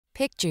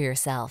Picture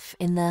yourself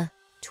in the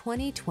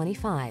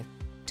 2025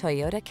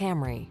 Toyota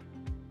Camry.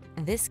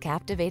 This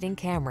captivating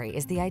Camry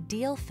is the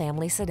ideal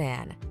family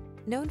sedan.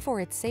 Known for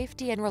its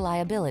safety and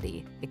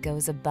reliability, it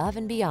goes above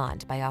and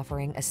beyond by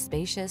offering a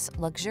spacious,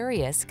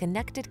 luxurious,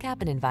 connected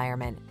cabin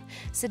environment,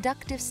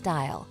 seductive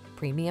style,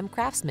 premium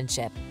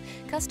craftsmanship,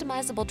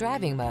 customizable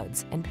driving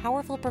modes, and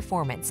powerful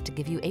performance to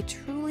give you a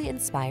truly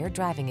inspired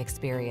driving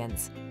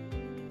experience.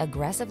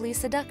 Aggressively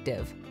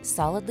seductive,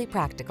 solidly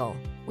practical,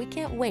 we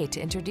can't wait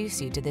to introduce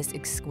you to this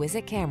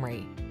exquisite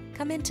Camry.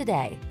 Come in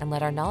today and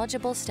let our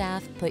knowledgeable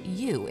staff put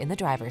you in the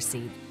driver's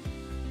seat.